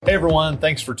Hey everyone,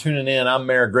 thanks for tuning in. I'm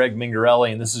Mayor Greg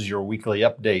Mingarelli, and this is your weekly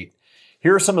update.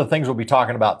 Here are some of the things we'll be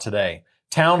talking about today.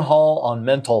 Town Hall on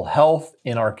mental health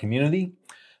in our community,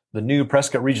 the new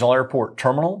Prescott Regional Airport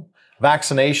terminal,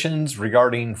 vaccinations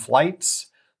regarding flights,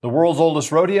 the world's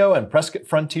oldest rodeo, and Prescott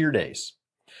Frontier Days.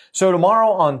 So tomorrow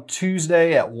on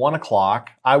Tuesday at 1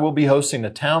 o'clock, I will be hosting a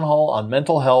town hall on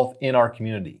mental health in our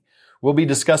community. We'll be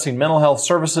discussing mental health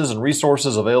services and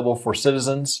resources available for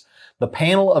citizens. The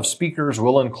panel of speakers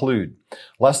will include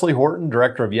Leslie Horton,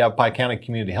 Director of Yavapai County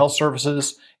Community Health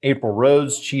Services, April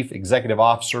Rhodes, Chief Executive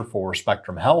Officer for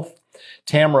Spectrum Health,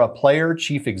 Tamara Player,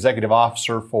 Chief Executive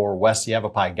Officer for West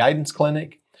Yavapai Guidance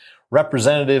Clinic,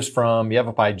 representatives from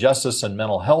Yavapai Justice and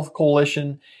Mental Health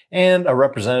Coalition, and a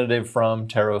representative from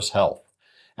Taros Health.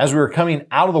 As we are coming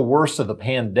out of the worst of the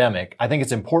pandemic, I think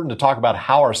it's important to talk about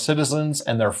how our citizens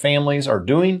and their families are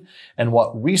doing and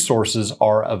what resources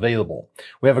are available.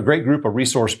 We have a great group of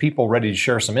resource people ready to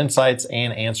share some insights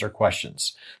and answer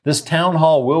questions. This town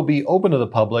hall will be open to the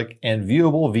public and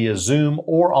viewable via Zoom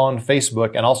or on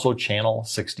Facebook and also Channel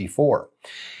 64.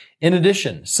 In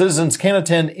addition, citizens can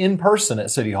attend in person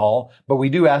at City Hall, but we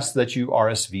do ask that you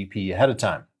RSVP ahead of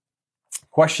time.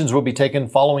 Questions will be taken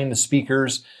following the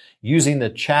speakers using the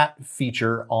chat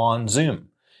feature on Zoom.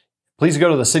 Please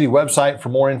go to the city website for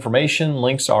more information.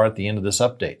 Links are at the end of this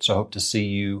update, so I hope to see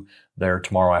you there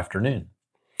tomorrow afternoon.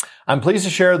 I'm pleased to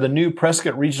share the new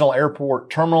Prescott Regional Airport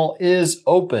terminal is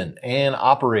open and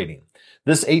operating.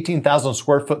 This 18,000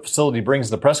 square foot facility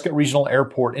brings the Prescott Regional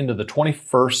Airport into the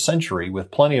 21st century with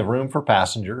plenty of room for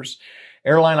passengers,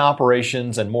 airline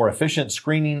operations, and more efficient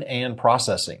screening and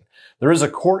processing. There is a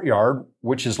courtyard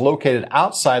which is located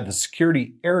outside the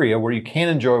security area where you can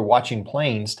enjoy watching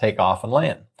planes take off and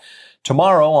land.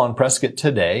 Tomorrow on Prescott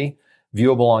Today,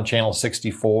 viewable on Channel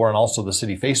 64 and also the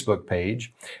city Facebook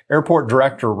page, Airport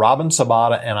Director Robin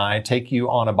Sabata and I take you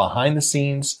on a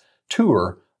behind-the-scenes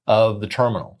tour of the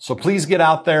terminal. So please get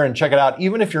out there and check it out.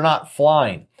 Even if you're not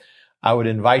flying, I would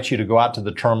invite you to go out to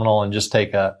the terminal and just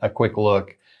take a quick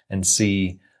look and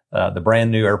see the brand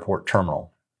new airport terminal.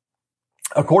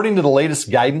 According to the latest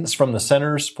guidance from the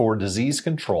Centers for Disease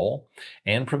Control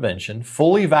and Prevention,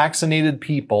 fully vaccinated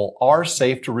people are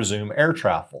safe to resume air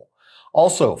travel.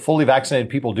 Also, fully vaccinated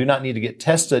people do not need to get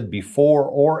tested before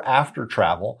or after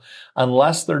travel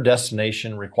unless their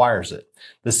destination requires it.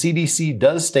 The CDC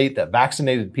does state that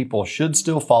vaccinated people should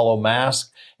still follow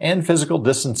mask and physical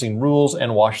distancing rules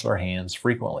and wash their hands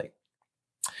frequently.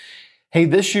 Hey,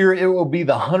 this year it will be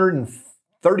the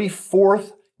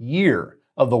 134th year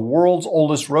of the world's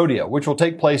oldest rodeo, which will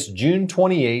take place June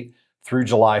 28th through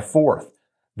July 4th.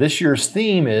 This year's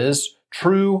theme is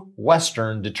True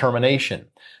Western Determination.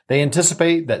 They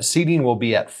anticipate that seating will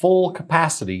be at full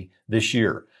capacity this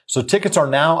year. So tickets are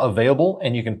now available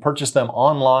and you can purchase them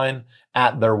online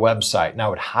at their website. Now, I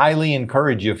would highly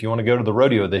encourage you, if you want to go to the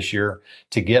rodeo this year,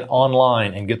 to get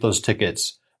online and get those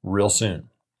tickets real soon.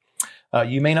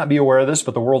 You may not be aware of this,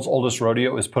 but the world's oldest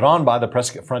rodeo is put on by the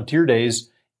Prescott Frontier Days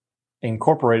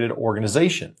Incorporated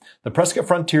organization. The Prescott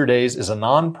Frontier Days is a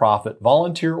nonprofit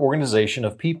volunteer organization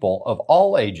of people of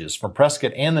all ages from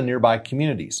Prescott and the nearby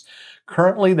communities.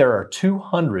 Currently, there are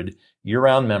 200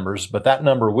 year-round members, but that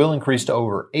number will increase to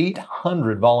over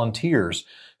 800 volunteers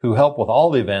who help with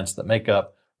all the events that make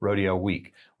up Rodeo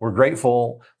Week. We're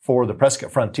grateful for the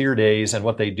Prescott Frontier Days and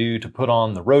what they do to put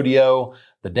on the rodeo,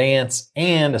 the dance,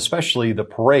 and especially the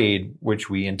parade, which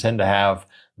we intend to have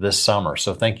this summer.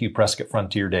 So thank you, Prescott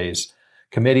Frontier Days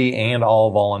Committee and all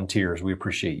volunteers. We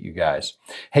appreciate you guys.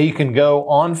 Hey, you can go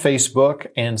on Facebook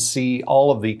and see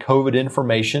all of the COVID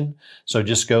information. So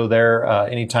just go there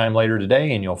anytime later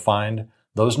today and you'll find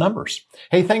those numbers.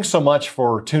 Hey, thanks so much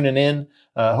for tuning in.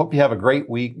 Hope you have a great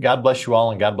week. God bless you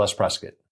all and God bless Prescott.